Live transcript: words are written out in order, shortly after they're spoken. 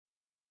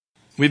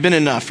We've been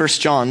in 1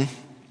 John,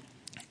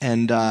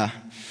 and the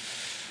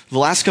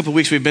last couple of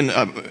weeks we've been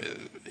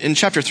in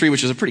chapter 3,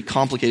 which is a pretty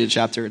complicated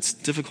chapter. It's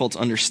difficult to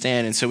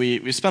understand, and so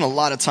we spent a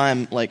lot of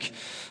time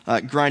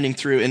grinding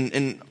through.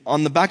 And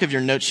on the back of your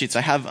note sheets,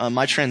 I have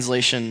my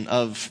translation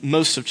of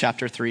most of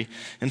chapter 3.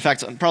 In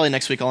fact, probably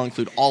next week I'll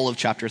include all of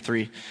chapter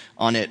 3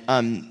 on it.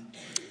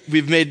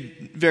 We've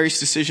made various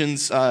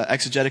decisions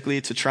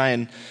exegetically to try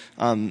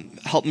and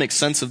help make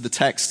sense of the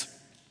text.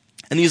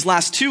 And these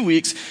last 2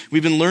 weeks,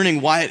 we've been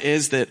learning why it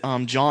is that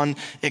John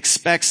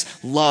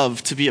expects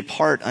love to be a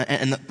part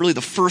and really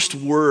the first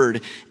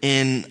word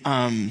in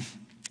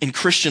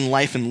Christian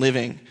life and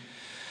living.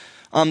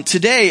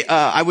 Today,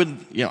 I would,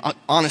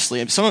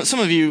 honestly, some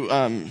of you,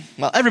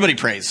 everybody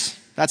prays.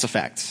 That's a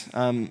fact.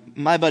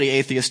 My buddy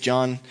Atheist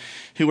John,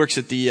 who works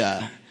at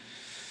the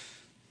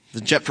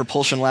Jet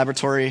Propulsion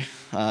Laboratory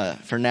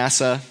for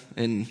NASA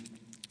in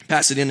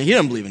Pasadena, he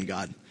doesn't believe in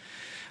God.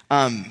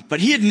 But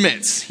he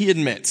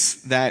admits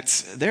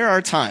that there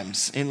are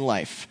times in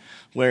life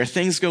where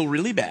things go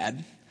really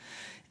bad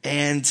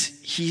and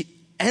he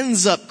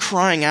ends up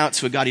crying out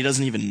to a God he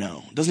doesn't even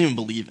know, doesn't even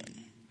believe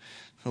in.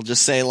 He'll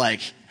just say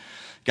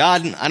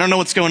God, I don't know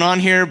what's going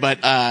on here, but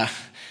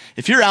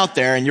if you're out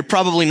there, and you're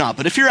probably not,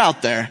 but if you're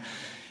out there,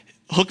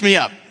 hook me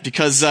up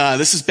because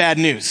this is bad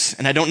news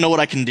and I don't know what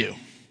I can do.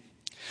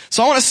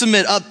 So I want to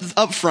submit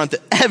up front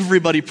that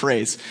everybody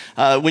prays.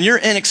 When you're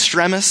in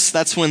extremis,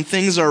 that's when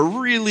things are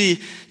really,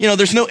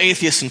 there's no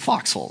atheists in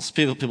foxholes.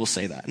 People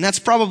say that. And that's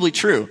probably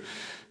true.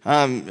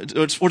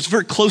 It's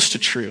very close to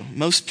true.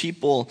 Most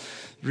people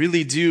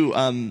really do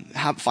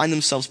find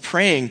themselves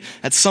praying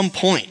at some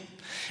point.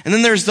 And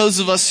then there's those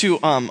of us who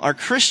are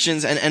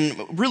Christians,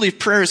 and really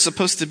prayer is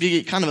supposed to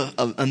be kind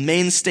of a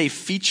mainstay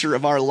feature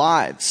of our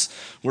lives.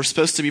 We're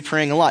supposed to be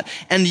praying a lot.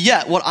 And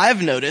yet, what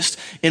I've noticed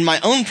in my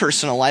own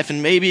personal life,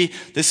 and maybe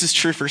this is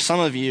true for some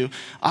of you,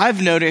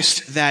 I've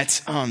noticed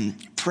that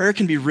prayer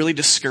can be really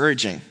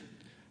discouraging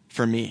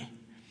for me.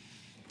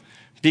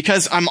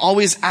 Because I'm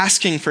always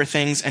asking for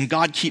things, and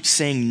God keeps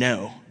saying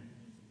no.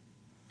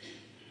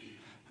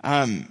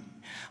 I'll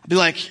be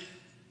like,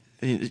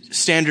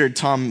 standard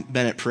Tom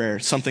Bennett prayer,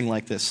 something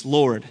like this.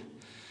 Lord,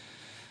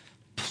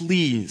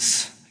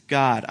 please,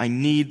 God, I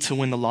need to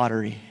win the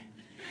lottery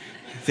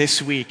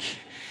this week.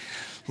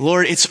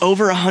 Lord, it's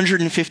over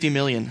 150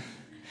 million.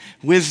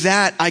 With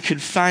that, I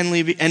could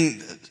finally be,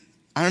 and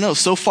I don't know,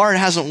 so far it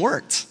hasn't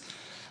worked.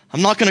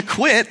 I'm not going to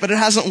quit, but it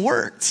hasn't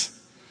worked.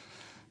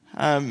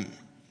 To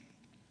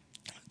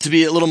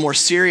be a little more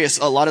serious,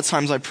 a lot of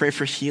times I pray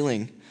for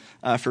healing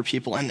for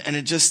people, and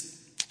it just,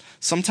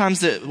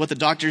 sometimes what the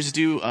doctors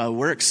do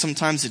works,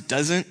 sometimes it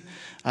doesn't.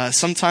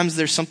 Sometimes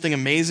there's something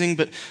amazing,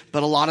 but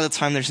a lot of the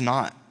time there's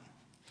not.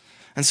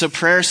 And so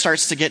prayer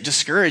starts to get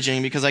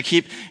discouraging because I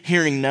keep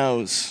hearing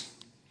no's.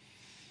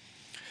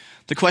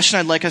 The question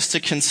I'd like us to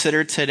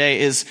consider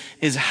today is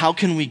how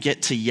can we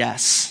get to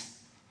yes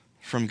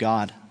from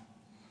God?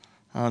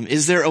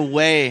 Is there a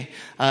way,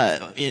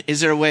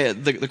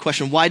 the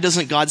question, why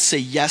doesn't God say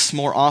yes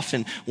more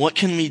often? What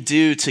can we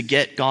do to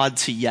get God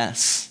to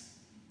yes?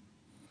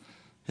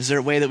 Is there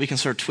a way that we can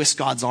sort of twist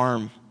God's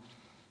arm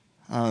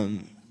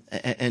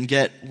and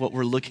get what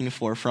we're looking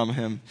for from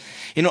him?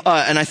 And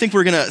I think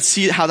we're going to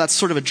see how that's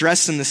sort of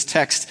addressed in this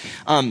text.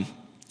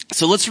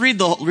 So let's read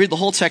the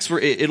whole text. Where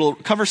it'll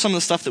cover some of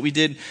the stuff that we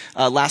did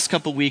last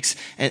couple weeks,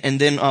 and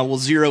then we'll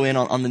zero in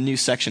on the new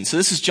section. So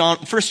this is 1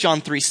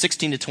 John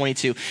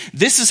 3:16-22.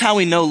 This is how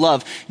we know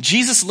love.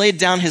 Jesus laid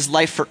down his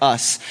life for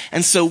us,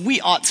 and so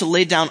we ought to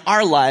lay down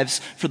our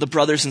lives for the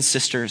brothers and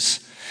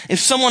sisters. If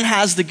someone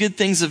has the good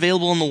things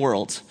available in the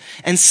world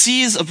and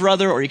sees a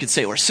brother, or you could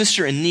say, or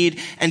sister in need,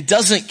 and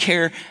doesn't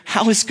care,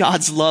 how is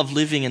God's love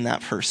living in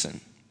that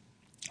person?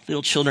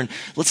 Little children,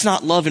 let's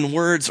not love in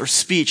words or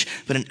speech,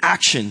 but in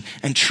action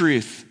and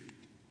truth.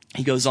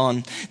 He goes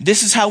on,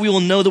 this is how we will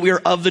know that we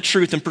are of the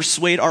truth and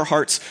persuade our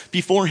hearts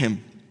before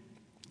him.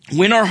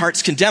 When our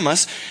hearts condemn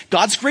us,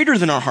 God's greater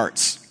than our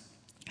hearts.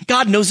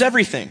 God knows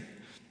everything.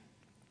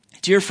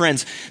 Dear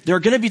friends, there are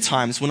going to be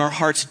times when our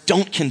hearts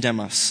don't condemn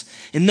us.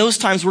 In those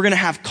times, we're going to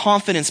have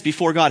confidence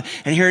before God.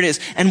 And here it is.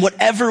 And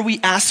whatever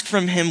we ask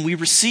from him, we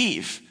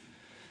receive,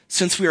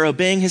 since we are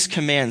obeying his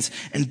commands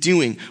and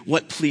doing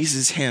what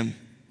pleases him.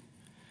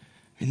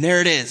 And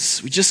there it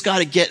is. We just got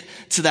to get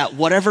to that.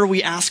 Whatever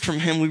we ask from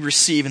him, we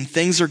receive, and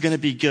things are going to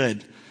be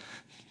good.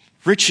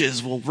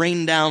 Riches will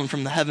rain down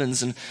from the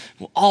heavens, and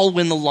we'll all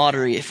win the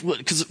lottery.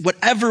 Because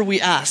whatever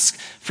we ask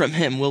from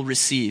him, we'll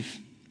receive.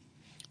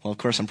 Well, of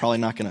course, I'm probably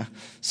not going to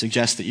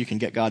suggest that you can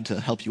get God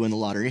to help you win the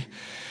lottery.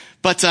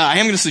 But I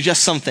am going to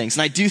suggest some things.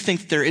 And I do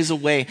think that there is a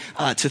way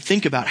to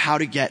think about how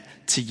to get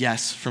to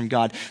yes from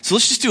God. So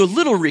let's just do a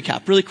little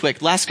recap really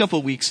quick. Last couple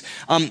of weeks.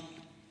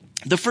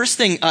 The first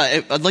thing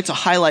I'd like to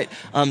highlight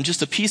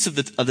just a piece of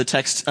the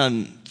text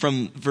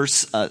from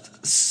verse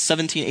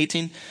 17,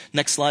 18.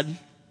 Next slide.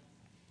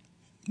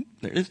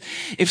 There it is.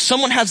 If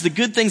someone has the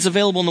good things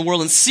available in the world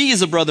and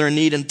sees a brother in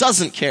need and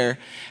doesn't care,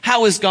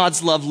 how is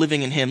God's love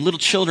living in him? Little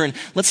children,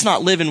 let's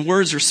not live in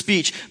words or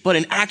speech, but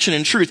in action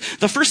and truth.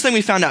 The first thing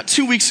we found out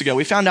 2 weeks ago,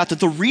 we found out that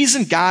the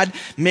reason God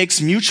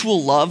makes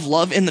mutual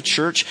love in the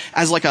church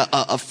as like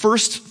a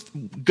first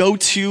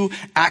go-to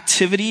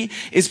activity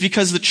is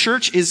because the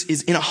church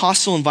is in a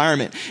hostile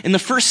environment. In the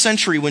first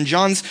century, when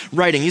John's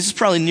writing, he's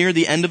probably near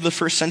the end of the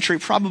first century,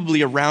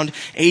 probably around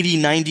 80,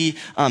 90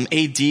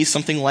 AD,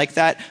 something like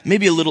that.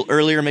 Maybe a little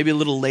earlier, maybe a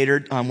little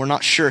later, we're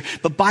not sure.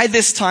 But by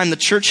this time, the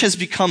church has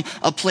become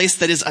a place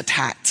that is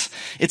attacked.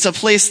 It's a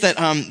place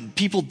that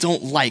people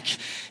don't like.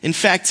 In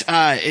fact,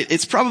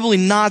 it's probably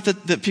not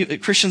that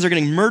Christians are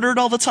getting murdered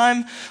all the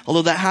time,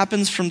 although that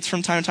happens from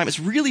time to time. It's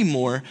really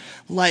more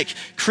like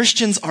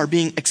Christians are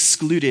being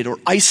excluded or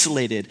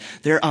isolated.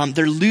 They're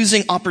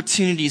losing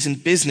opportunities in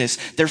business.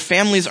 Their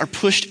families are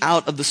pushed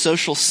out of the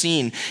social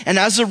scene. And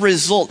as a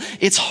result,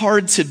 it's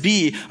hard to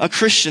be a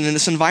Christian in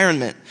this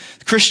environment.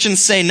 Christians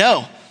say,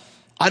 no,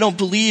 I don't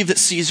believe that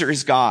Caesar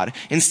is God.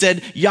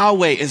 Instead,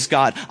 Yahweh is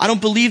God. I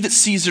don't believe that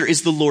Caesar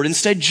is the Lord.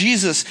 Instead,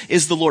 Jesus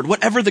is the Lord.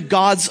 Whatever the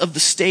gods of the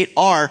state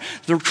are,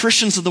 the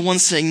Christians are the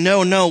ones saying,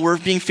 no, we're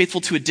being faithful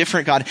to a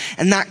different God.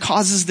 And that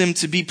causes them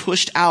to be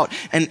pushed out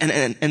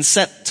and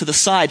set to the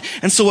side.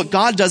 And so what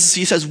God does is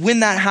he says,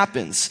 when that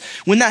happens,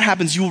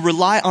 you will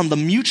rely on the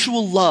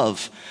mutual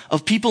love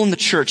of people in the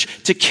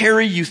church to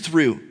carry you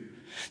through.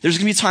 There's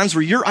going to be times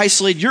where you're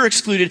isolated, you're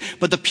excluded,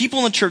 but the people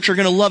in the church are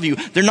going to love you.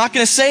 They're not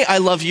going to say, I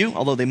love you,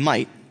 although they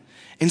might.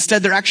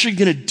 Instead, they're actually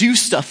going to do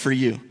stuff for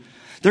you.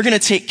 They're going to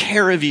take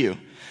care of you.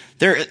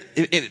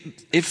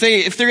 If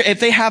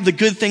they have the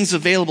good things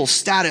available,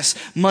 status,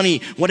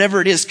 money, whatever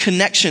it is,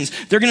 connections,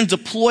 they're going to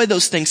deploy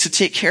those things to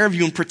take care of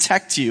you and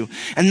protect you.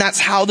 And that's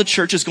how the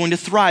church is going to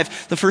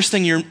thrive. The first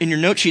thing in your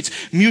note sheets,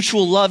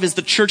 mutual love is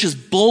the church's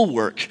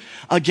bulwark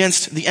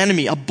against the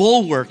enemy, a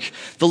bulwark.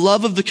 The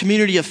love of the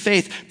community of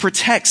faith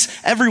protects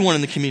everyone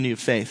in the community of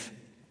faith.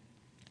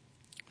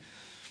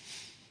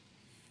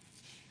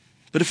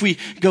 But if we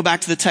go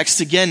back to the text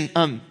again,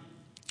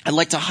 I'd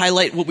like to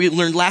highlight what we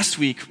learned last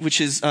week,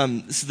 which is,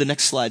 this is the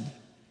next slide.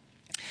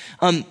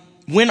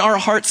 When our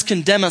hearts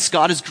condemn us,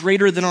 God is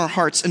greater than our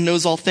hearts and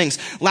knows all things.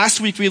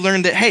 Last week we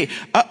learned that, hey,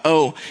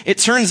 it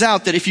turns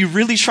out that if you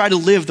really try to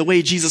live the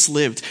way Jesus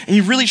lived, and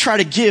you really try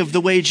to give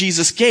the way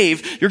Jesus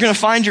gave, you're going to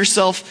find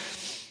yourself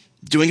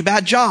doing a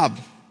bad job.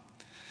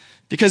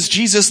 Because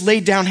Jesus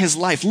laid down his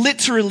life,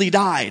 literally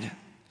died.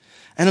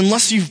 And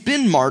unless you've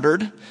been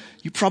martyred,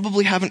 you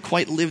probably haven't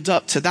quite lived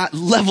up to that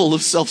level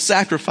of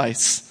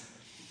self-sacrifice.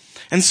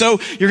 And so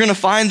you're going to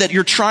find that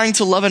you're trying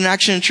to love in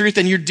action and truth,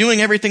 and you're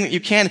doing everything that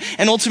you can,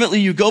 and ultimately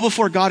you go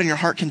before God and your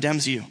heart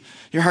condemns you.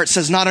 Your heart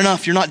says, not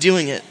enough, you're not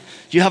doing it.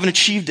 You haven't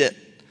achieved it.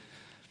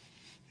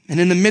 And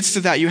in the midst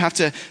of that, you have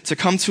to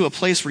come to a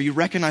place where you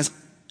recognize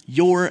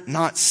you're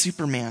not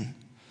Superman.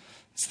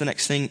 It's the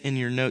next thing in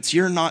your notes.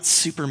 You're not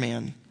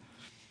Superman.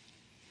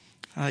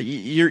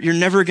 You're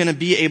never going to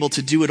be able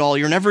to do it all.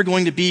 You're never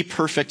going to be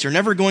perfect. You're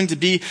never going to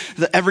be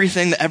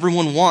everything that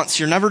everyone wants.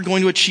 You're never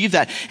going to achieve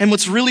that. And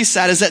what's really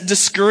sad is that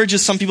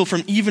discourages some people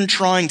from even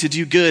trying to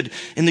do good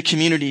in the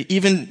community,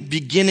 even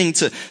beginning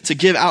to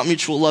give out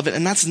mutual love.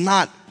 And that's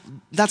not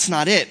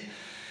it.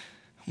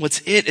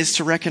 What's it is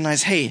to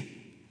recognize, hey,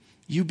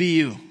 you be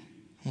you.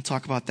 We'll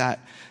talk about that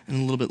in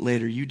a little bit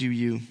later. You do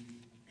you.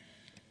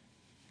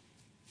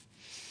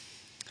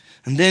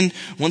 And then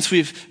once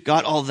we've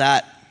got all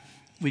that,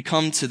 we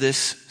come to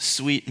this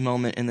sweet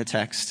moment in the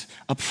text,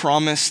 a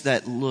promise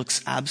that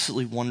looks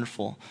absolutely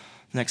wonderful.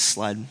 Next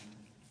slide.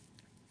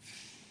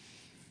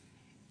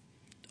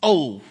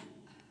 Oh,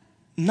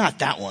 not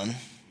that one.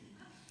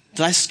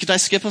 Did I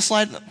skip a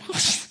slide?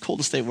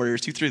 Golden State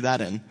Warriors, you threw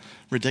that in.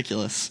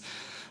 Ridiculous.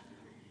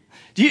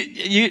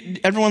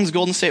 Everyone's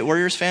Golden State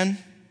Warriors fan?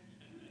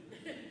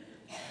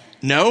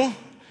 No?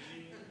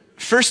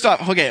 First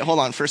off, okay, hold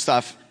on. First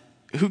off,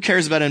 who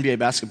cares about NBA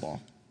basketball?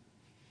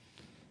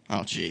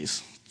 Oh,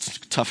 geez.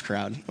 Tough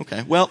crowd.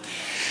 Okay. Well,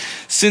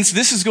 since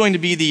this is going to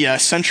be the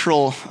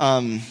central,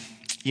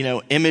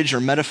 image or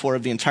metaphor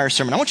of the entire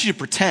sermon, I want you to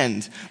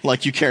pretend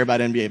like you care about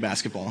NBA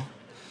basketball.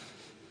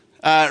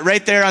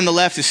 Right there on the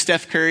left is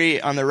Steph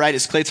Curry. On the right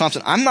is Klay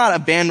Thompson. I'm not a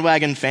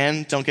bandwagon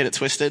fan. Don't get it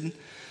twisted.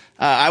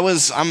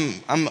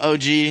 I'm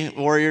OG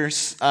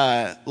Warriors.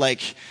 I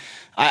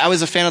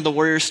was a fan of the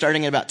Warriors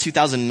starting in about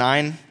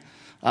 2009,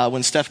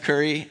 when Steph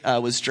Curry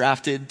was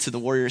drafted to the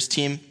Warriors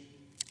team.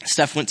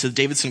 Steph went to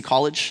Davidson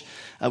College,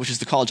 which is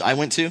the college I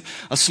went to,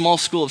 a small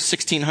school of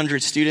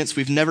 1,600 students.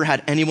 We've never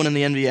had anyone in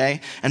the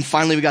NBA. And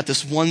finally, we got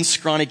this one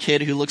scrawny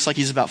kid who looks like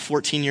he's about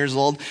 14 years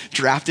old,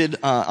 drafted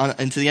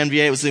into the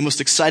NBA. It was the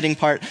most exciting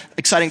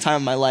time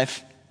of my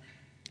life.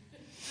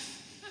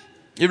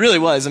 It really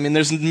was. I mean,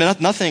 there's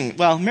nothing,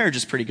 well, marriage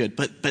is pretty good,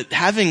 but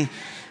having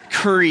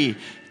Curry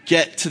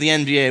get to the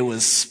NBA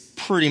was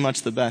pretty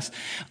much the best.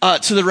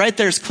 To the right,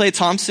 there's Klay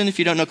Thompson. If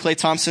you don't know Klay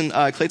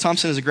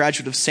Thompson is a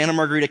graduate of Santa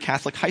Margarita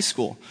Catholic High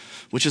School,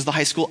 which is the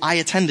high school I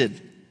attended.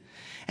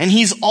 And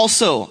he's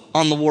also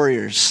on the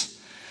Warriors.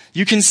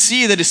 You can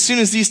see that as soon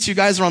as these two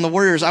guys were on the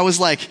Warriors, I was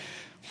like,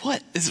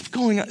 what is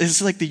going on?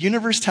 Is like the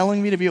universe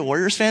telling me to be a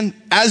Warriors fan?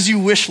 As you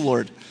wish,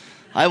 Lord.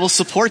 I will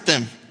support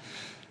them.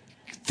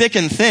 Thick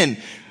and thin.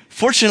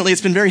 Fortunately,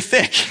 it's been very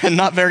thick and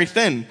not very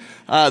thin.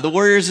 The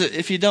Warriors,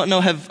 if you don't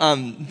know, have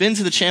been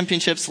to the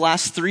championships the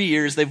last 3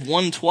 years. They've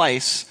won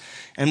twice.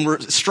 And we're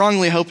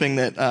strongly hoping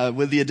that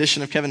with the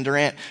addition of Kevin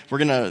Durant, we're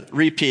going to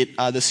repeat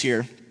this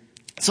year.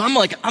 So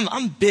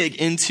I'm big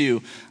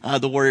into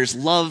the Warriors.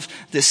 Love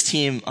this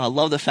team.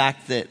 Love the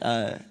fact that,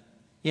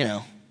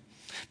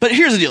 But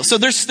here's the deal. So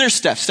there's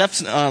Steph.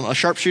 Steph's a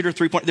sharpshooter,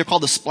 3-point. They're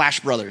called the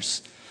Splash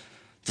Brothers.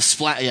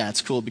 Yeah,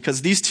 it's cool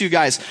because these two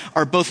guys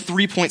are both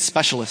 3-point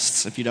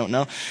specialists, if you don't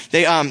know.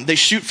 They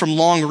shoot from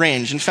long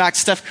range. In fact,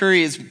 Steph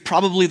Curry is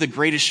probably the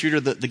greatest shooter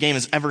that the game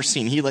has ever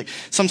seen. He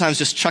sometimes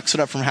just chucks it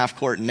up from half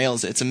court and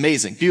nails it. It's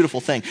amazing. Beautiful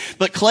thing.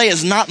 But Klay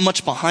is not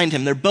much behind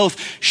him. They're both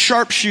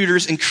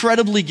sharpshooters,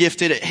 incredibly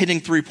gifted at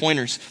hitting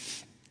 3-pointers.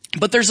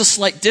 But there's a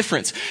slight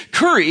difference.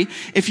 Curry,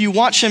 if you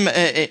watch him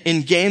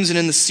in games and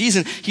in the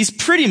season, he's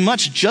pretty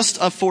much just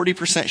a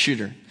 40%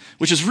 shooter,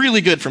 which is really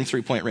good from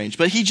 3-point range.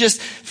 But he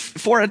just,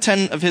 4 out of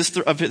 10 of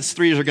his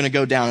threes are going to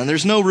go down. And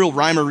there's no real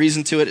rhyme or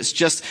reason to it. It's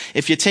just,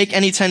 if you take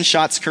any 10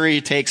 shots Curry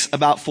takes,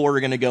 about 4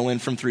 are going to go in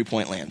from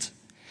 3-point land.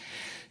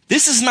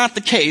 This is not the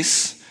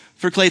case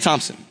for Klay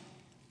Thompson.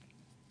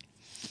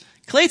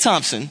 Klay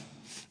Thompson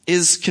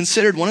is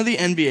considered one of the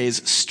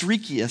NBA's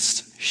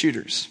streakiest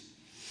shooters.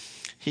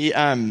 He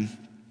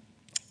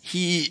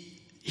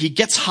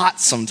gets hot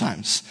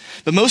sometimes,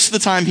 but most of the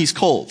time he's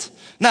cold.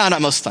 No,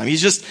 not most of the time.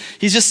 He's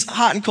just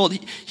hot and cold.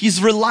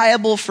 He's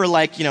reliable for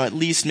at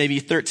least maybe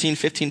 13,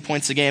 15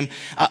 points a game.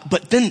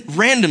 But then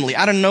randomly,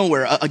 out of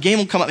nowhere, a game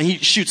will come up and he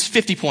shoots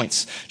 50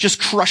 points.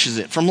 Just crushes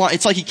it from long.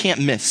 It's like he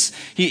can't miss.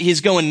 He's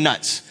going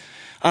nuts.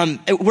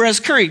 Whereas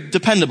Curry,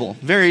 dependable.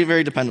 Very,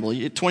 very dependable.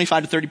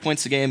 25 to 30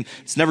 points a game.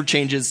 It never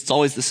changes. It's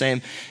always the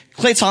same.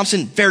 Klay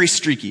Thompson, very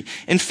streaky.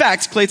 In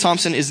fact, Klay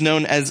Thompson is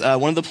known as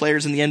one of the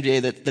players in the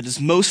NBA that is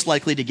most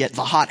likely to get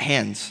the hot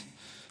hand.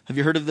 Have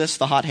you heard of this,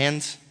 the hot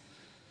hand?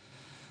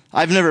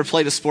 I've never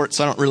played a sport,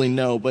 so I don't really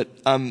know, but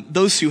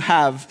those who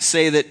have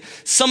say that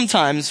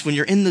sometimes when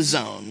you're in the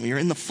zone, when you're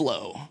in the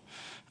flow,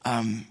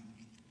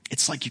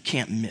 it's like you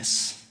can't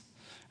miss.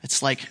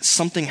 It's like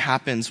something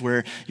happens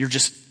where you're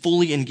just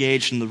fully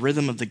engaged in the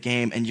rhythm of the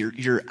game and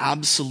you're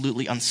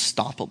absolutely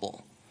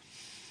unstoppable.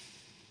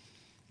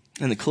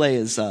 And the Klay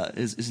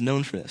is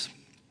known for this.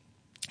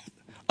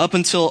 Up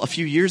until a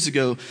few years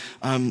ago,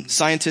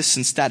 scientists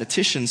and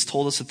statisticians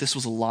told us that this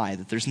was a lie,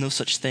 that there's no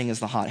such thing as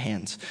the hot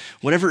hand.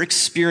 Whatever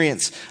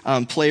experience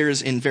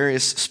players in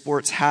various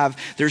sports have,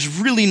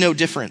 there's really no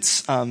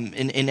difference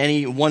in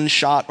any one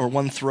shot or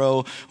one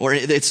throw, or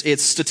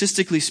it's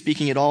statistically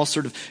speaking, it all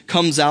sort of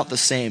comes out the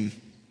same.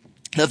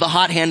 That the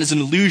hot hand is an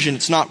illusion,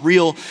 it's not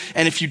real,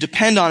 and if you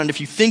depend on it,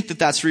 if you think that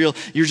that's real,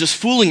 you're just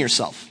fooling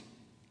yourself.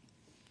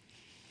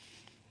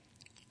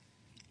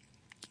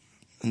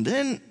 And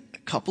then a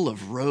couple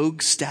of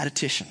rogue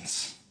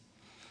statisticians.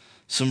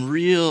 They're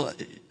real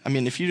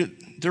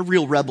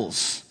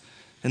rebels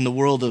in the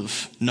world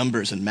of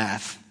numbers and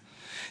math.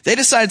 They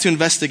decided to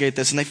investigate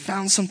this and they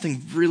found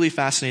something really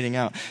fascinating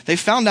out. They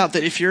found out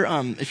that if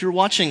you're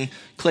watching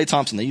Klay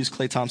Thompson, they use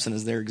Klay Thompson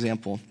as their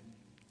example.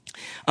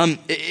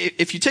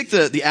 If you take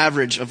the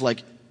average of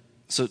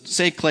so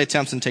say Klay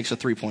Thompson takes a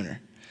 3-pointer.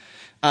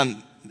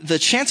 The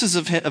chances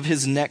of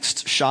his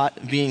next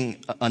shot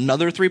being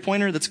another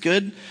 3-pointer that's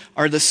good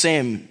are the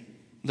same.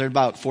 They're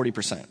about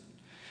 40%.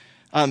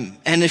 And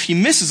if he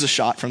misses a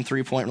shot from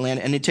 3-point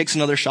land and he takes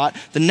another shot,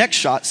 the next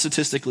shot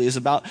statistically is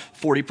about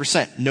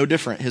 40%. No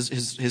different.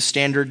 His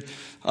standard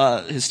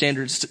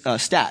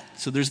stat.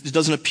 So it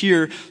doesn't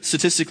appear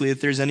statistically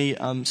that there's any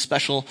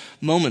special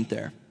moment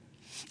there.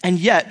 And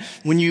yet,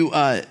 when you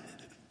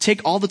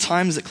take all the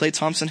times that Klay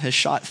Thompson has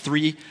shot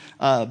 3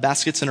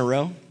 baskets in a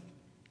row,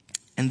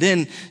 and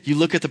then you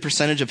look at the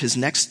percentage of his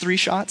next 3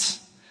 shots.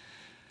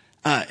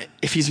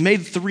 If he's made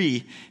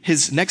 3,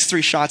 his next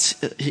 3 shots,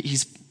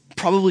 he's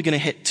probably going to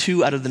hit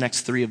 2 out of the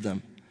next 3 of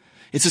them.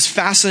 It's this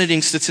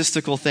fascinating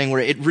statistical thing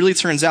where it really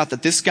turns out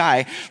that this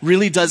guy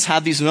really does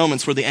have these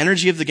moments where the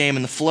energy of the game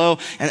and the flow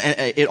and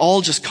it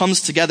all just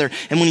comes together.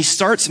 And when he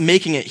starts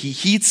making it, he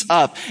heats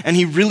up and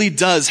he really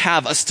does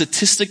have a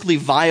statistically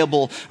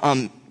viable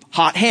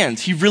hot hand.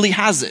 He really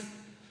has it.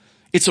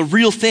 It's a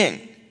real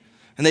thing.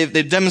 And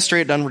they've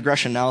demonstrated on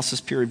regression analysis,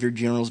 peer-reviewed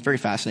journals. Very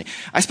fascinating.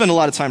 I spend a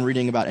lot of time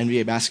reading about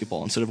NBA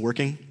basketball instead of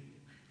working.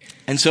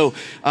 And so,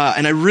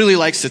 and I really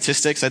like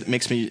statistics. It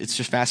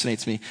just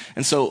fascinates me.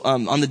 And so,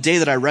 on the day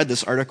that I read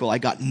this article, I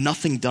got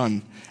nothing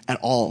done at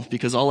all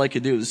because all I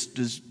could do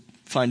is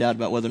find out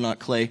about whether or not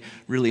Klay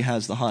really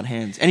has the hot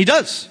hands. And he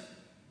does.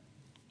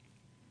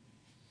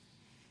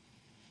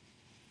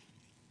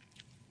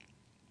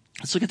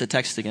 Let's look at the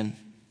text again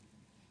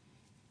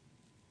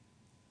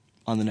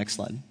on the next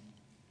slide.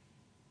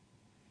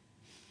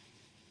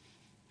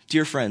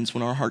 Dear friends,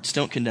 when our hearts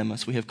don't condemn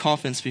us, we have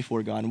confidence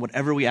before God, and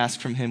whatever we ask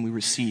from him we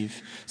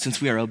receive,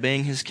 since we are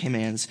obeying his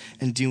commands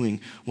and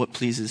doing what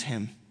pleases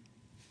him.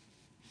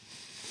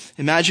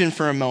 Imagine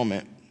for a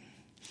moment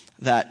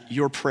that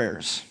your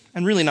prayers,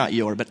 and really not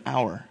your, but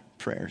our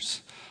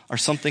prayers, are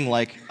something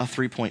like a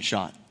 3-point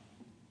shot.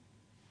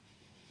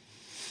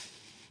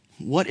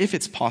 What if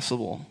it's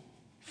possible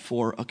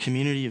for a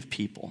community of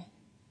people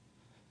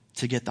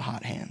to get the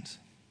hot hand?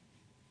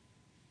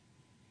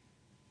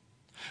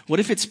 What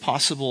if it's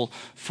possible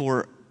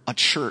for a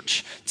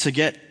church to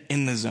get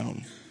in the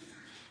zone,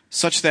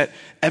 such that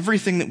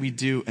everything that we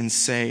do and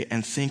say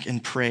and think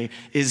and pray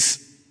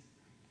is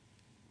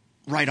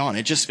right on?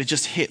 It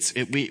just hits.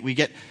 We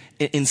get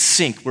in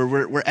sync,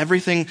 where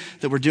everything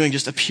that we're doing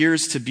just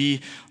appears to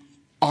be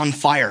on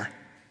fire,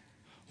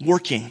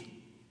 working.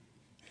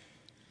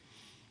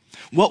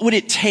 What would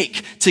it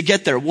take to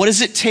get there? What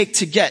does it take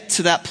to get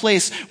to that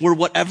place where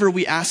whatever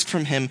we ask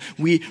from him,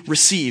 we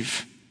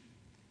receive?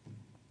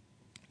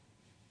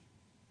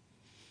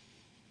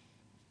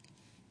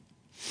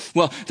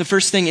 Well, the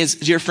first thing is,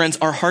 dear friends,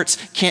 our hearts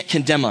can't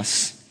condemn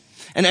us.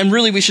 And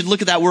really we should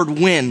look at that word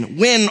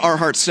when our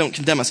hearts don't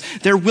condemn us.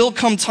 There will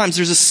come times,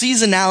 there's a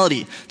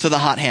seasonality to the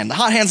hot hand. The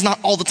hot hand's not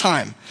all the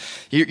time.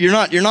 You're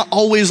not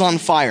always on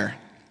fire.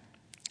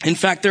 In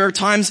fact, there are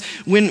times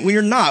when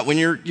you're not, when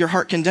your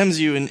heart condemns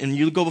you and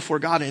you go before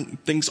God and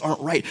things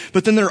aren't right.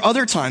 But then there are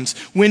other times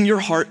when your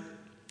heart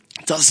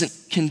doesn't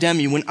condemn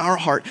you, when our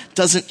heart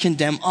doesn't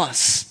condemn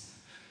us.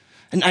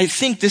 And I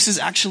think this is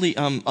actually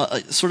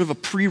a sort of a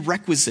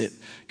prerequisite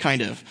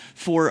kind of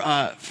for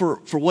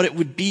what it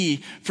would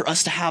be for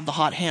us to have the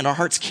hot hand. Our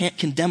hearts can't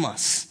condemn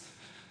us.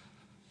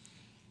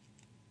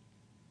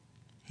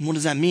 And what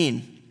does that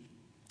mean?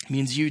 It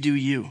means you do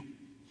you.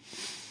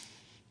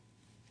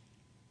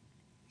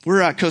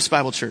 We're at Coast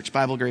Bible Church,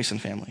 Bible, Grace, and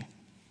Family.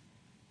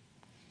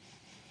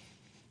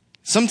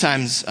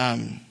 Sometimes, a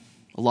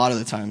lot of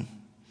the time,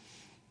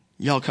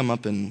 y'all come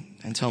up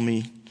and tell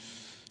me,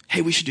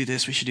 hey, we should do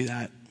this, we should do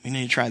that. We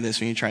need to try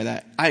this, we need to try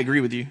that. I agree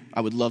with you.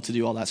 I would love to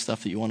do all that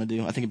stuff that you want to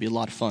do. I think it'd be a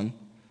lot of fun.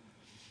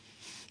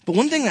 But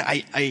one thing that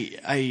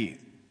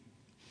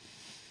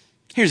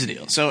here's the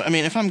deal. So, I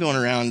mean, if I'm going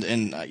around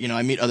and,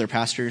 I meet other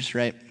pastors,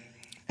 right?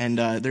 And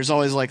there's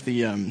always like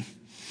the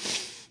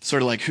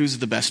sort of like who's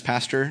the best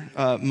pastor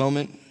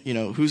moment.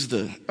 Who's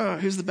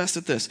the best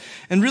at this?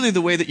 And really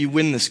the way that you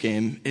win this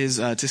game is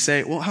to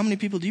say, well, how many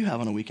people do you have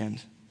on a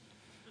weekend?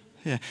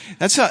 Yeah,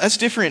 that's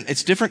different.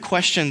 It's a different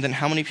question than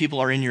how many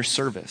people are in your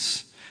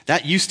service.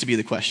 That used to be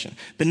the question.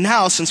 But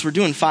now, since we're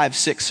doing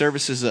 5-6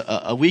 services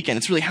a weekend,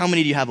 it's really how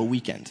many do you have a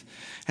weekend?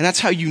 And that's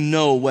how you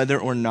know whether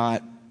or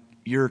not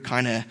you're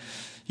kind of,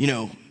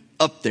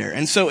 up there.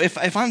 And so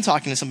if I'm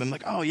talking to somebody, I'm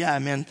like, oh yeah,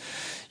 man,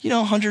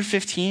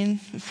 115,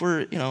 if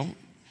we're,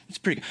 it's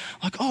pretty good.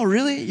 Like, oh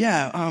really?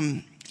 Yeah,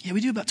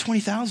 we do about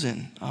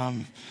 20,000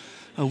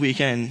 a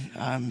weekend.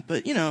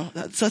 But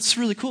that's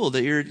really cool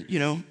that you're,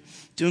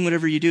 doing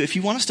whatever you do. If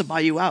you want us to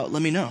buy you out,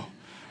 let me know.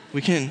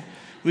 We can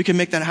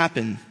make that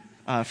happen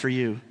for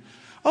you.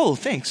 Oh,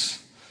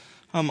 thanks.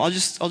 I'll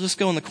just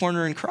go in the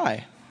corner and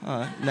cry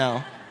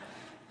now.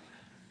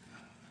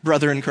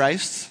 Brother in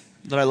Christ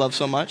that I love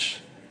so much.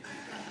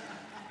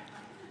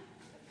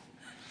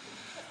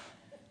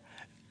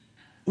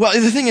 Well,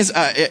 the thing is,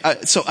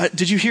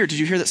 did you hear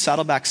that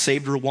Saddleback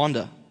saved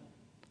Rwanda?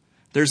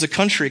 There's a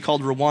country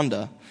called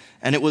Rwanda,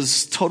 and it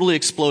was totally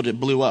exploded,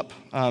 blew up,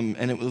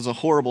 and it was a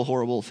horrible,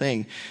 horrible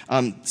thing.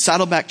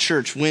 Saddleback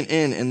Church went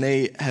in and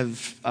they have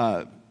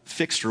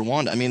fixed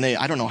Rwanda. I mean,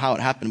 I don't know how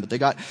it happened, but they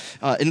got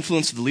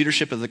influence of the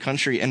leadership of the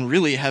country and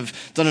really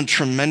have done a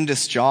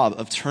tremendous job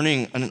of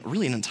turning an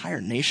entire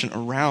nation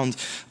around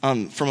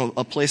from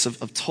a place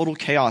of total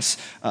chaos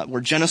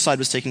where genocide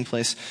was taking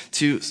place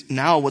to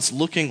now what's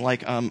looking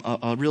like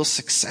a real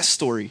success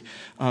story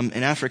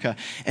in Africa.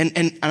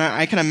 And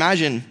I can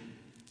imagine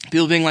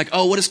people being like,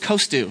 oh, what does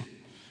Coast do?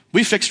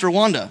 We fixed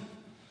Rwanda.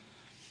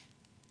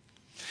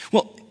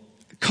 Well,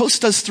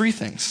 Coast does 3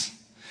 things.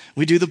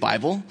 We do the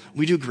Bible,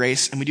 we do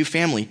grace, and we do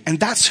family. And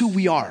that's who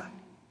we are.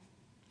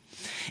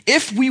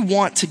 If we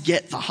want to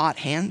get the hot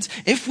hand,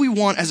 if we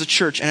want as a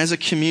church and as a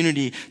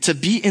community to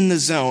be in the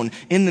zone,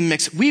 in the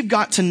mix, we've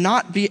got to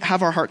not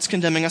have our hearts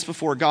condemning us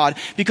before God,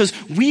 because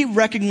we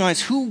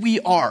recognize who we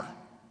are.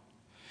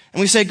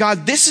 And we say,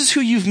 God, this is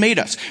who you've made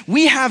us.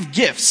 We have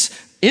gifts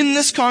in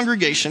this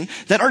congregation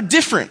that are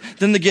different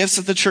than the gifts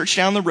of the church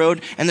down the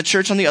road and the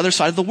church on the other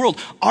side of the world.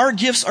 Our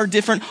gifts are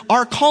different.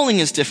 Our calling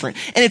is different.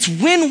 And it's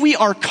when we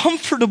are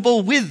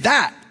comfortable with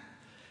that,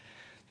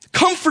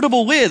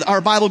 comfortable with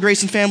our Bible,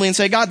 grace, and family, and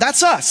say, God,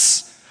 that's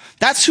us.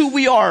 That's who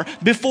we are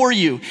before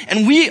you.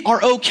 And we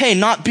are okay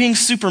not being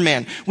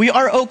Superman. We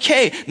are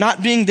okay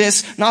not being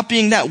this, not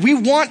being that. We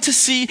want to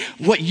see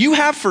what you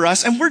have for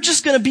us, and we're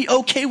just going to be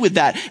okay with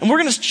that. And we're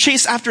going to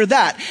chase after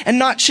that and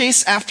not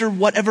chase after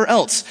whatever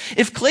else.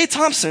 If Klay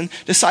Thompson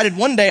decided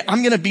one day,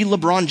 I'm going to be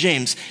LeBron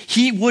James,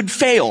 he would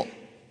fail.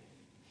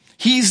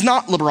 He's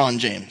not LeBron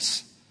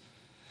James.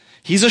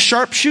 He's a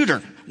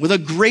sharpshooter with a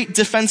great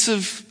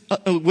defensive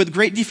with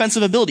great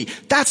defensive ability.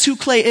 That's who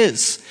Clay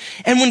is.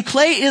 And when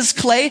Clay is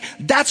Clay,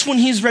 that's when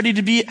he's ready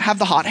to have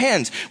the hot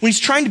hand. When he's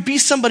trying to be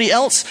somebody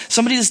else,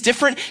 somebody that's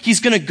different, he's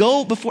going to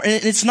go before,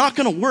 and it's not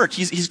going to work.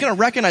 He's going to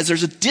recognize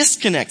there's a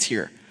disconnect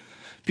here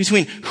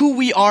between who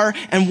we are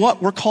and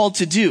what we're called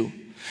to do.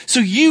 So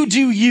you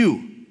do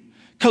you,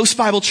 Coast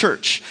Bible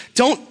Church.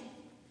 Don't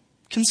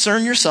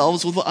concern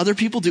yourselves with what other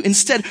people do.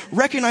 Instead,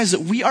 recognize that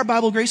we are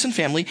Bible Grace and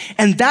Family,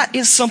 and that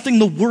is something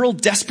the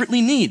world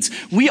desperately needs.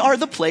 We are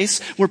the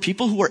place where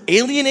people who are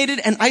alienated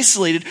and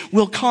isolated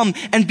will come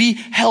and be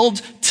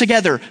held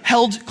together,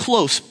 held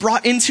close,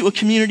 brought into a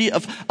community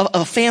of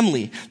a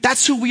family.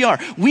 That's who we are.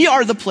 We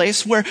are the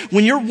place where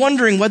when you're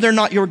wondering whether or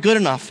not you're good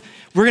enough,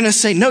 we're going to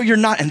say, no, you're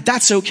not, and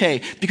that's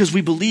okay, because we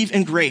believe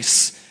in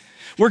grace.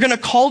 We're going to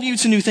call you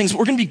to new things, but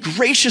we're going to be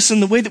gracious in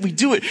the way that we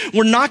do it.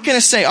 We're not going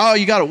to say, oh,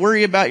 you got to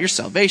worry about your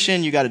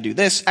salvation. You got to do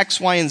this, X,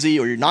 Y, and Z,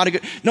 or you're not a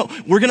good. No,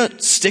 we're going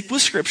to stick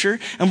with Scripture,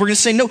 and we're going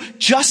to say, no,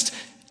 just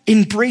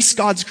embrace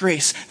God's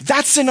grace.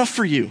 That's enough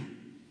for you.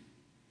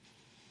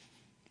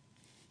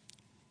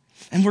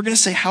 And we're going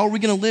to say, how are we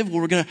going to live? Well,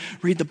 we're going to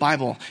read the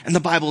Bible, and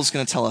the Bible is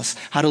going to tell us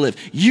how to live.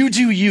 You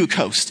do you,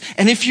 Coast.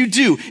 And if you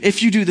do,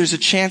 there's a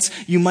chance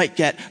you might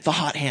get the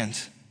hot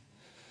hand.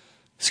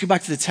 Let's go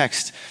back to the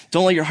text.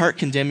 Don't let your heart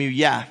condemn you.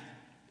 Yeah.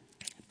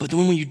 But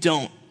then when you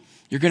don't,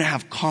 you're going to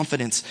have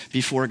confidence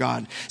before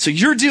God. So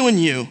you're doing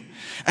you,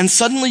 and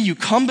suddenly you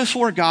come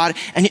before God,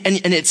 and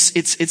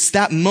it's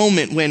that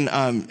moment when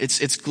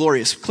it's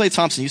glorious. Clay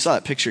Thompson, you saw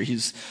that picture.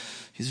 He's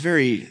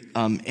very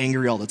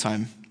angry all the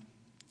time.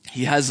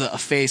 He has a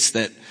face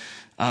that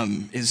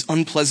is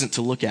unpleasant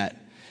to look at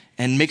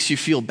and makes you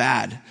feel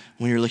bad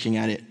when you're looking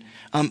at it.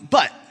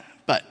 But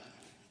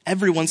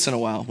every once in a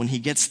while, when he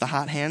gets the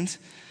hot hand,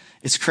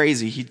 it's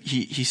crazy.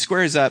 He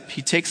squares up,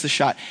 he takes the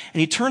shot, and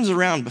he turns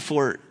around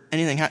before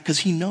anything happens, because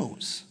he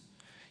knows.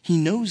 He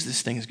knows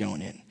this thing is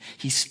going in.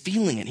 He's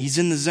feeling it. He's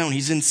in the zone.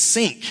 He's in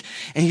sync.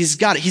 And he's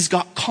got it. He's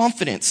got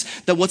confidence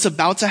that what's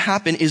about to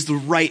happen is the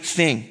right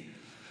thing.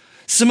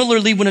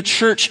 Similarly, when a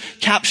church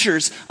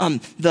captures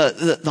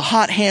the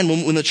hot hand,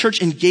 when the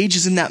church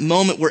engages in that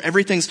moment where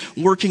everything's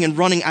working and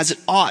running as it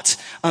ought,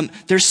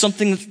 there's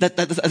something that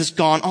has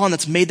gone on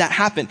that's made that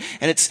happen.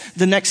 And it's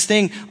the next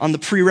thing on the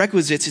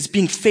prerequisites is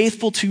being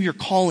faithful to your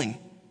calling.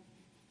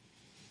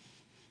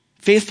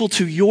 Faithful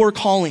to your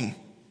calling.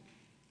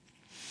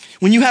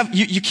 When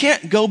you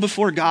can't go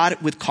before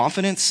God with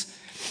confidence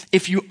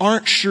if you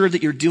aren't sure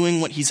that you're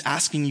doing what He's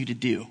asking you to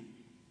do.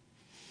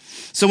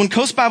 So when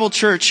Coast Bible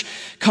Church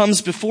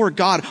comes before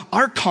God,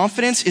 our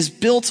confidence is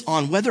built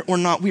on whether or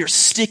not we are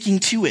sticking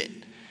to it.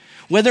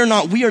 Whether or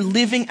not we are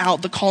living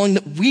out the calling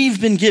that we've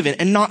been given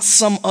and not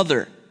some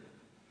other.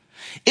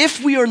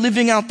 If we are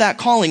living out that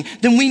calling,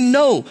 then we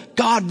know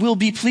God will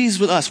be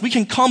pleased with us. We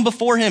can come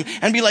before Him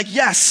and be like,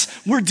 yes,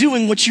 we're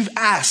doing what you've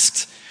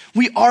asked.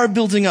 We are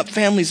building up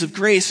families of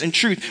grace and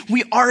truth.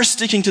 We are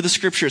sticking to the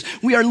Scriptures.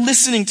 We are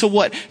listening to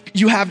what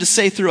you have to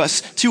say to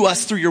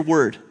us through your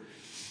word.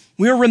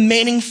 We are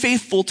remaining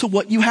faithful to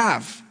what you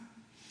have.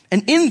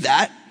 And in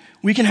that,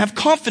 we can have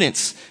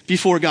confidence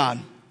before God.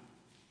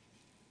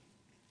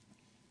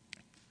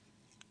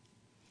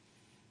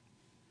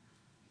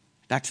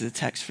 Back to the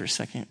text for a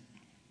second.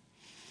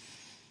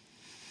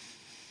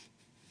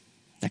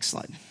 Next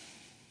slide.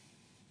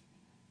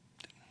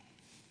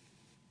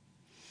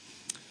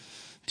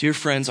 Dear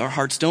friends, our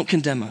hearts don't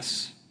condemn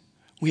us.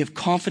 We have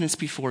confidence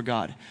before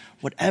God.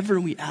 Whatever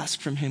we ask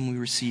from Him, we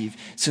receive,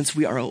 since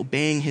we are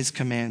obeying His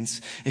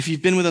commands. If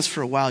you've been with us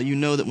for a while, you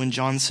know that when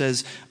John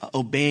says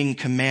obeying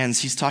commands,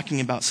 he's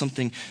talking about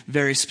something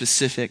very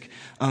specific.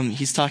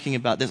 He's talking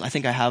about this. I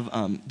think I have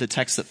the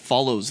text that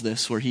follows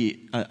this where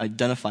he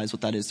identifies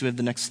what that is. Do we have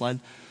the next slide?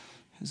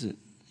 Is it?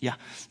 Yeah.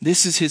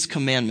 This is His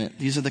commandment.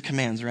 These are the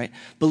commands, right?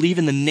 Believe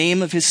in the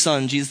name of His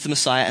Son, Jesus the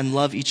Messiah, and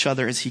love each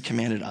other as He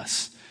commanded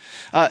us.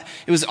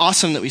 It was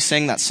awesome that we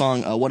sang that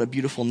song, What a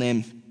Beautiful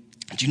Name.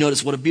 Did you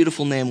notice what a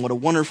beautiful name, what a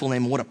wonderful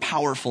name, what a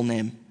powerful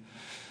name?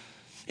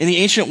 In the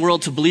ancient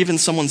world, to believe in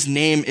someone's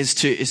name is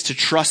to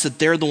trust that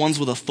they're the ones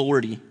with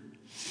authority.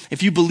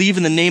 If you believe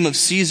in the name of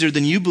Caesar,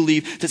 then you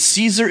believe that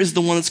Caesar is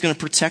the one that's going to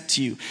protect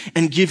you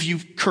and give you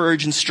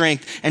courage and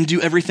strength and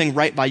do everything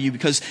right by you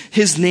because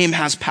his name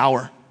has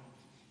power.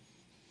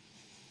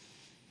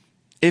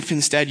 If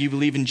instead you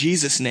believe in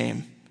Jesus'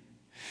 name,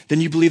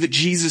 then you believe that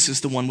Jesus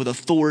is the one with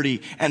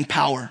authority and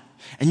power,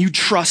 and you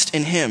trust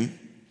in him.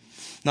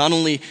 Not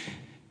only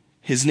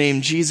his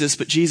name Jesus,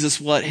 but Jesus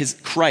what? His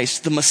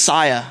Christ, the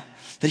Messiah.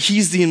 That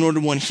he's the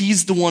anointed one.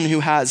 He's the one who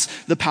has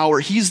the power.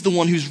 He's the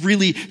one who's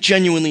really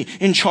genuinely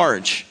in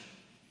charge.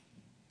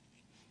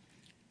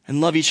 And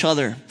love each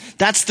other.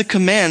 That's the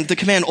command. The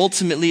command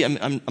ultimately,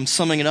 I'm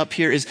summing it up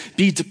here, is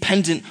be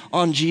dependent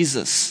on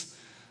Jesus.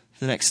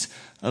 The next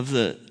of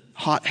the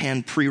hot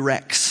hand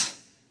prereqs.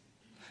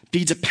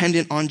 Be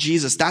dependent on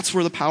Jesus. That's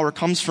where the power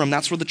comes from.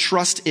 That's where the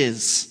trust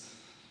is.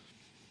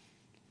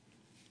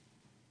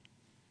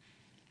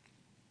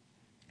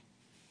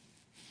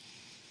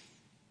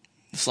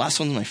 This last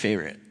one's my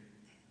favorite.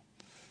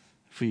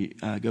 If we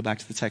go back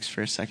to the text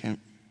for a second.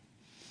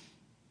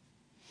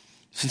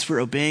 since we're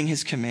obeying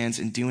his commands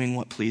and doing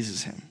what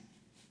pleases him.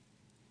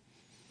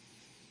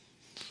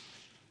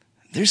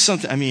 There's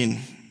something,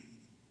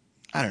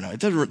 I don't know, it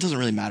doesn't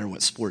really matter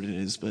what sport it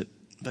is, but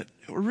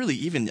or really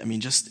even,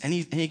 just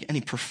any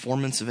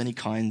performance of any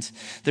kind.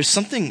 There's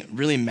something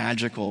really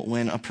magical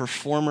when a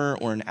performer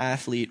or an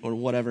athlete or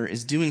whatever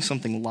is doing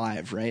something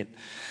live, right?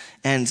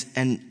 And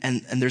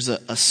there's a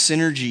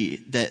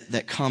synergy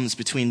that comes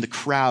between the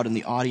crowd and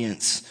the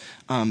audience,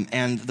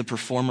 and the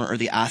performer or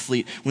the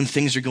athlete when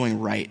things are going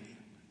right.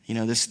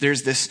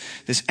 There's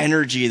this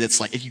energy that's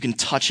like, if you can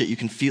touch it, you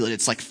can feel it.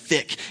 It's like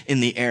thick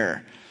in the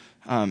air.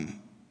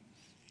 When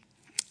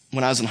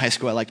I was in high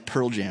school, I liked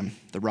Pearl Jam,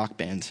 the rock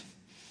band.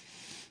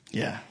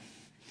 Yeah.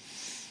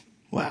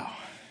 Wow.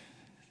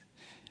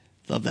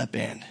 Love that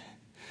band.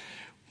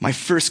 My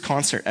first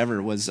concert ever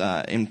was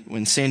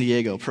in San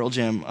Diego. Pearl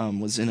Jam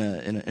was in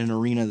an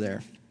arena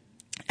there.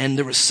 And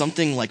there was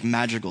something like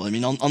magical.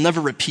 I'll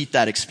never repeat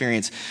that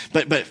experience,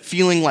 but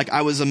feeling like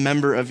I was a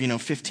member of,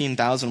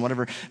 15,000,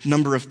 whatever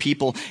number of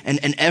people.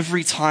 And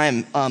every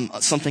time,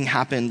 something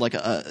happened, like,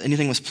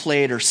 anything was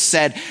played or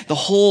said, the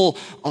whole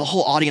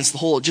audience,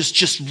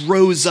 just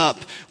rose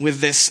up with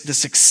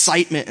this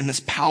excitement and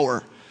this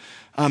power.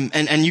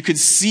 And you could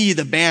see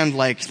the band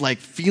like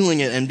feeling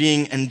it and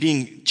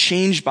being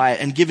changed by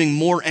it and giving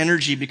more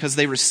energy because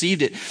they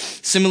received it.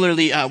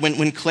 Similarly,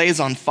 when Clay's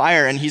on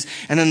fire and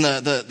then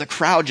the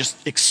crowd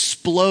just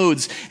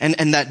explodes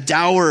and that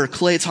dour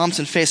Klay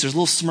Thompson face, there's a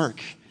little smirk.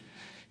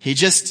 He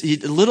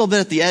a little bit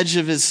at the edge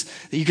of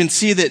you can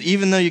see that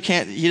even though he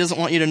doesn't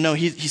want you to know,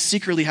 he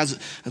secretly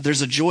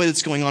there's a joy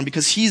that's going on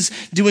because he's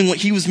doing what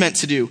he was meant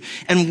to do.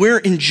 And we're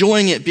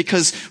enjoying it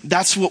because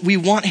that's what we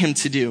want him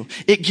to do.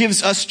 It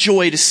gives us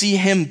joy to see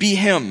him be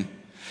him.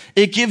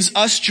 It gives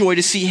us joy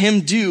to see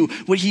him do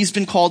what he's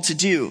been called to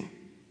do.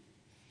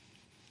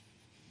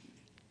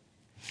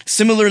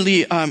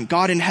 Similarly,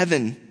 God in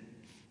heaven,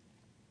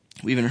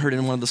 we even heard it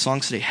in one of the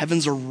songs today.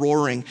 Heavens are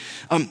roaring.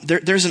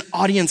 There's an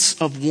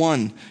audience of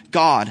one,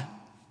 God.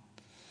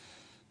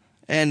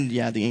 And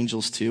yeah, the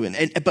angels too.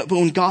 But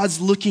when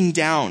God's looking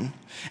down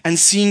and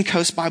seeing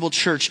Coast Bible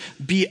Church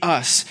be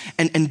us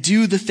and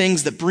do the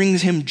things that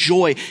brings him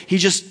joy, he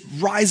just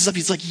rises up.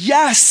 He's like,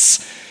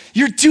 yes,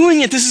 you're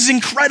doing it. This is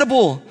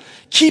incredible.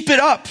 Keep it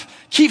up.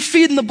 Keep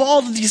feeding the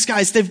ball to these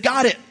guys. They've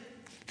got it.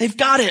 They've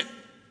got it.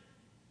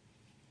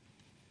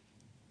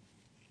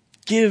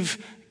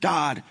 Give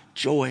God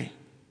joy.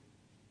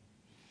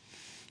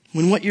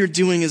 When what you're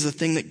doing is a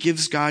thing that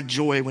gives God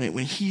joy, when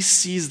he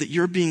sees that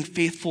you're being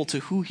faithful to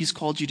who he's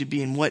called you to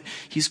be and what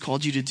he's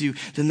called you to do,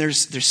 then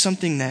there's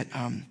something that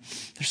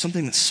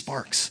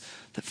sparks,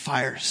 that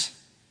fires.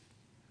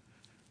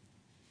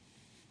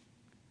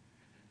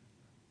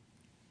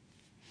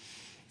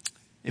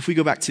 If we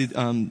go back to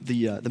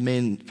the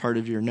main part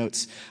of your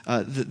notes,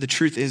 the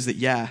truth is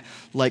that,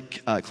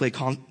 like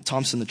Klay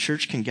Thompson, the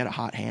church can get a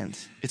hot hand.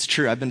 It's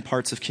true. I've been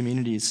parts of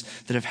communities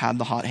that have had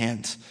the hot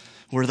hand,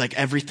 where like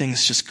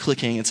everything's just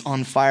clicking, it's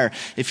on fire.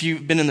 If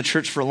you've been in the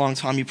church for a long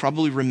time, you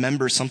probably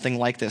remember something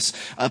like this.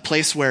 A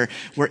place where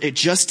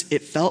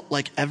it felt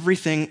like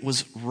everything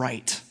was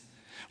right.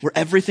 Where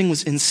everything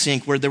was in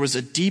sync, where there was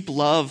a deep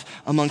love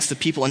amongst the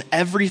people and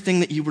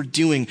everything that you were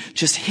doing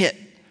just hit.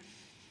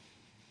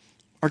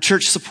 Our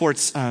church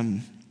supports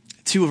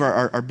two of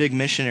our big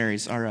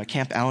missionaries, our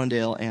Camp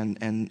Allendale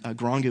and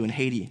Grongu in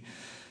Haiti.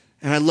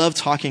 And I love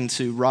talking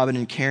to Robin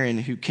and Karen,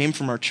 who came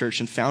from our church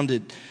and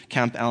founded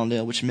Camp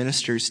Allendale, which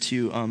ministers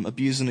to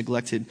abused and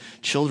neglected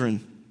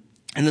children.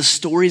 And the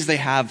stories they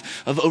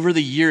have of over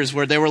the years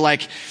where they were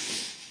like,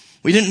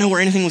 we didn't know where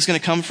anything was going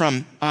to come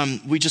from.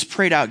 We just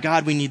prayed out,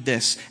 God, we need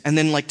this. And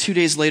then like 2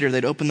 days later,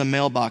 they'd open the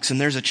mailbox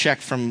and there's a check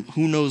from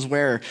who knows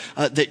where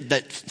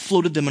that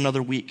floated them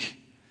another week.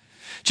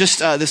 Just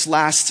these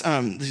last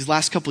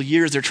couple of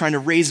years, they're trying to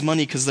raise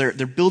money because their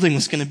building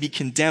was going to be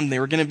condemned. They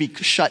were going to be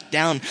shut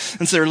down,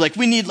 and so they're like,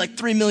 "We need like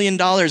 $3 million,"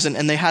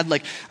 and they had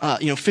like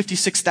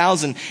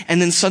 $56,000,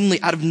 and then suddenly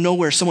out of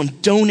nowhere, someone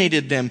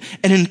donated them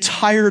an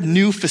entire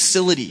new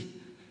facility,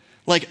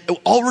 like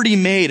already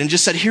made, and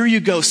just said, "Here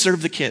you go,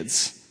 serve the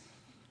kids."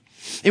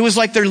 It was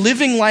like they're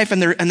living life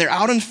and they're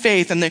out in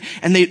faith and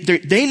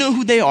they know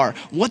who they are,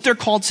 what they're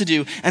called to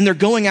do, and they're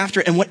going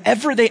after it. And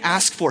whatever they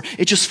ask for,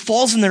 it just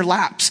falls in their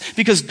laps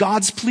because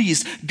God's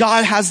pleased.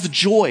 God has the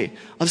joy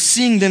of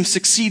seeing them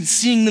succeed,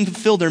 seeing them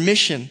fulfill their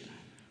mission.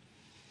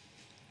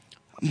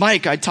 I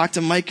talked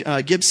to Mike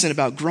Gibson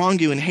about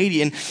Grongu in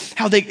Haiti and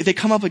how they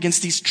come up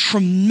against these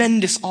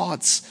tremendous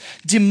odds,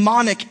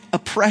 demonic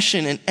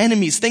oppression and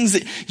enemies, things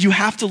that you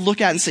have to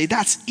look at and say,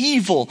 that's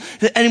evil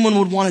that anyone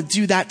would want to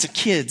do that to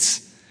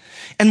kids.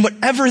 And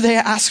whatever they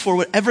ask for,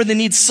 whatever they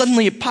need,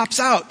 suddenly it pops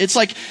out. It's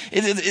like,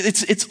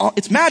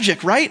 it's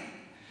magic, right?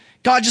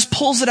 God just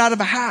pulls it out of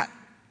a hat.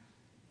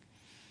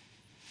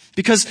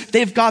 Because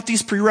they've got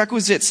these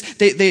prerequisites.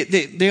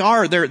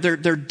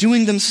 They're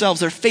doing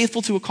themselves. They're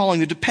faithful to a calling.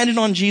 They're dependent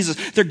on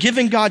Jesus. They're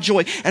giving God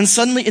joy. And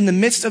suddenly in the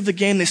midst of the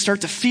game, they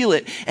start to feel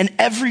it. And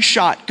every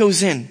shot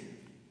goes in.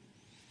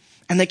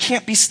 And they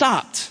can't be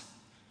stopped.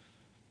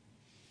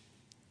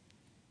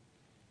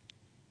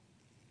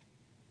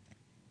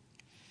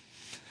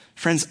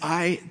 Friends,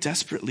 I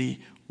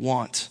desperately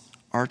want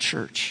our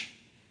church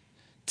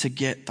to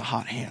get the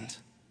hot hand.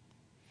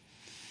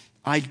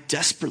 I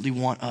desperately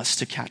want us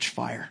to catch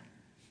fire.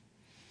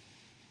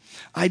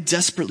 I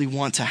desperately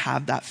want to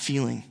have that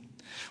feeling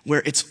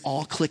where it's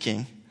all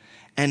clicking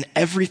and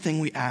everything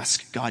we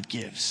ask, God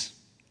gives.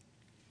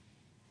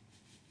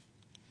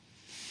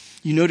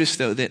 You notice,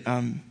 though, that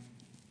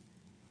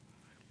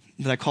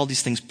I call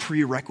these things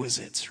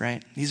prerequisites,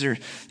 right? These are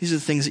the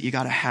things that you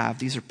got to have.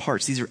 These are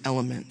parts. These are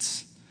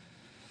elements.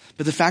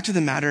 But the fact of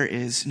the matter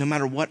is, no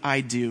matter what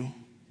I do,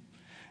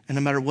 and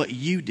no matter what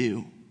you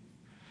do,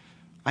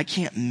 I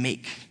can't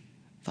make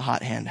the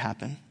hot hand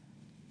happen.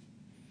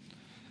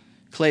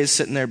 Clay is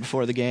sitting there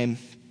before the game.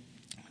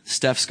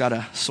 Steph's got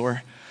a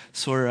sore,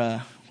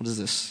 what is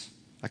this?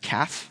 A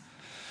calf?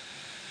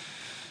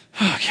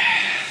 Okay.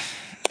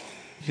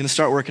 I'm going to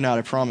start working out,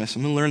 I promise.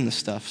 I'm going to learn this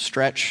stuff.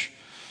 Stretch,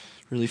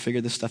 really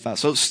figure this stuff out.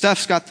 So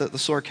Steph's got the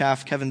sore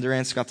calf. Kevin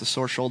Durant's got the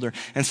sore shoulder.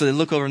 And so they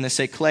look over and they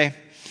say, Clay,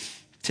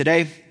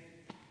 today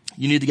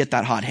you need to get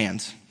that hot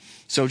hand.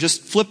 So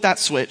just flip that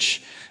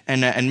switch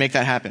and make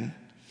that happen.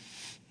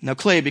 Now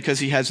Clay, because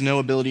he has no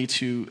ability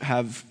to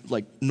have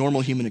like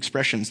normal human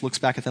expressions, looks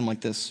back at them like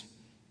this.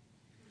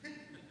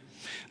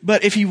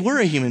 But if he were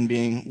a human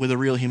being with a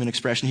real human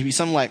expression, he'd be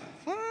something like,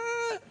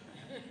 what?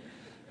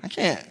 I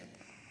can't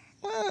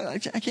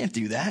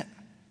do that.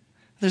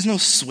 There's no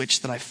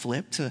switch that I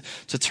flip to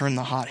turn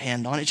the hot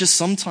hand on. It just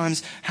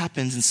sometimes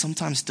happens and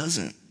sometimes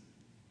doesn't.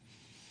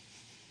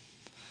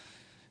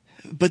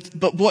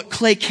 But what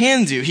Clay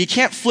can do, he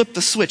can't flip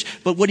the switch,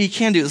 but what he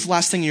can do, this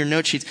last thing in your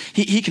note sheets,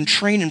 he can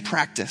train and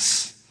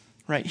practice,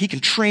 right? He can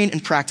train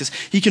and practice.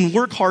 He can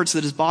work hard so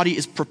that his body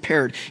is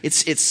prepared.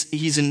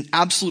 He's in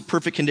absolute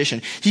perfect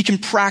condition. He can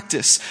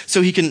practice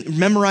so he can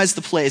memorize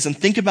the plays and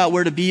think about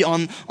where to be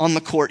on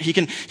the court. He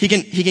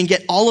can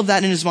get all of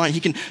that in his mind.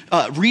 He can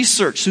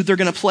research who they're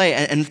going to play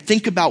and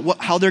think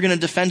about how they're going to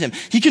defend him.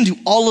 He can do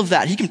all of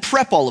that. He can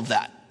prep all of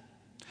that.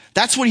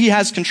 That's what he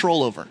has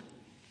control over.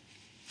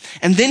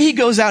 And then he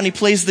goes out and he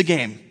plays the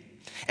game.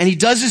 And he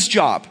does his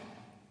job.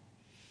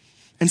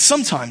 And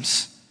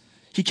sometimes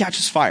he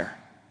catches fire.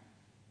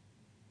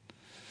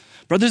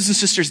 Brothers and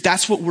sisters,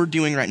 that's what we're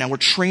doing right now. We're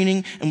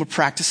training and we're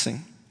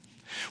practicing.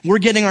 We're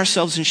getting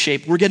ourselves in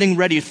shape. We're getting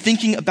ready,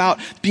 thinking about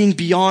being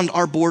beyond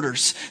our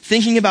borders,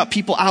 thinking about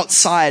people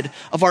outside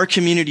of our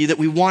community that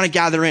we want to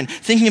gather in,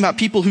 thinking about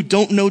people who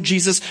don't know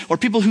Jesus or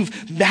people who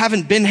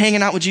haven't been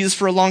hanging out with Jesus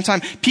for a long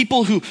time,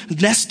 people who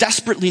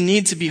desperately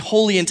need to be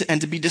holy and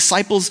to be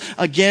disciples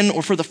again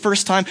or for the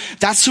first time.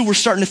 That's who we're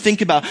starting to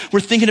think about. We're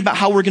thinking about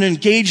how we're going to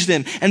engage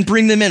them and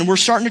bring them in. We're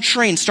starting to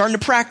train, starting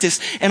to practice.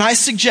 And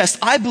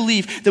I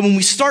believe that when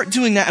we start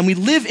doing that and we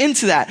live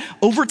into that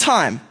over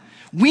time,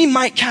 we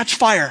might catch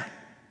fire.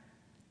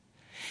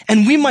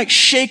 And we might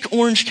shake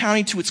Orange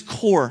County to its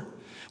core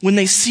when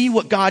they see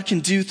what God can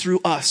do through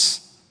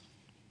us.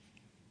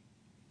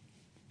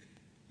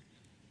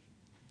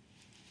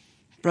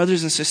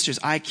 Brothers and sisters,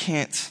 I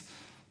can't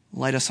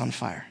light us on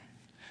fire.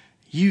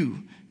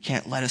 You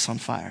can't light us on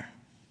fire.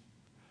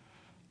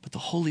 But the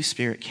Holy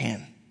Spirit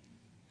can.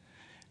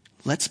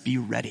 Let's be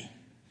ready.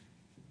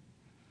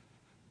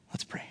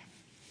 Let's pray.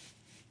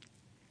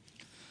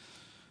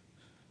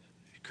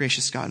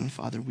 Gracious God and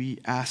Father, we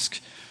ask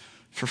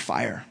for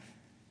fire.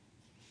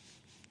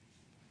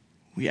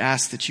 We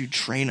ask that you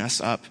train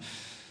us up,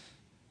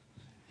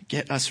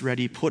 get us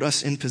ready, put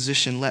us in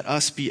position, let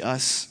us be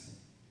us.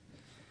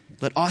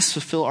 Let us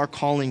fulfill our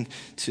calling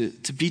to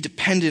be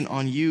dependent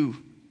on you.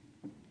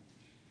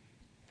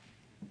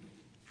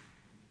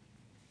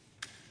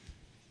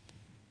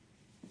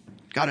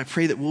 God, I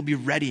pray that we'll be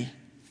ready,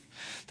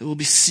 that we'll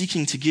be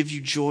seeking to give you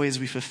joy as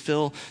we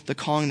fulfill the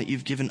calling that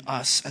you've given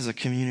us as a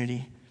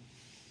community.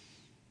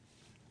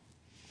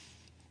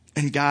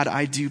 And God,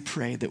 I do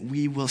pray that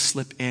we will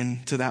slip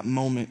into that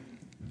moment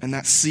and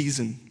that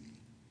season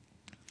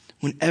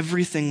when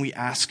everything we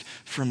ask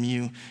from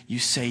you, you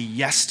say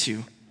yes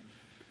to.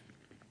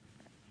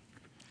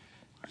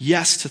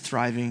 Yes to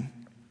thriving.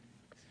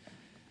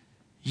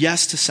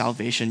 Yes to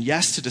salvation.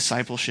 Yes to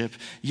discipleship.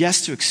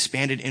 Yes to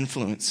expanded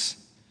influence.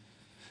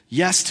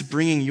 Yes to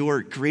bringing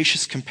your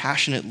gracious,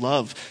 compassionate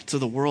love to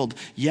the world.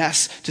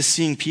 Yes to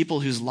seeing people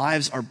whose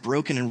lives are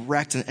broken and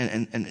wrecked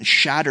and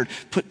shattered,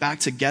 put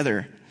back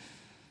together.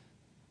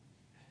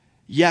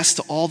 Yes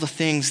to all the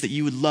things that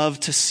you would love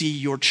to see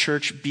your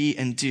church be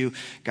and do.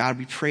 God,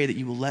 we pray that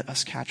you will let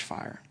us catch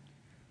fire.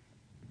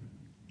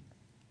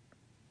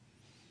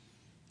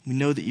 We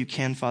know that you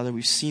can, Father.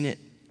 We've seen it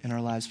in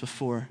our lives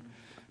before,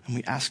 and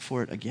we ask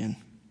for it again.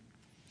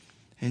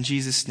 In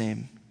Jesus'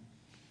 name,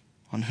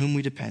 on whom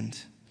we depend,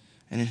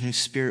 and in whose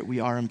spirit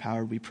we are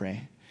empowered, we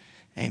pray.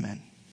 Amen.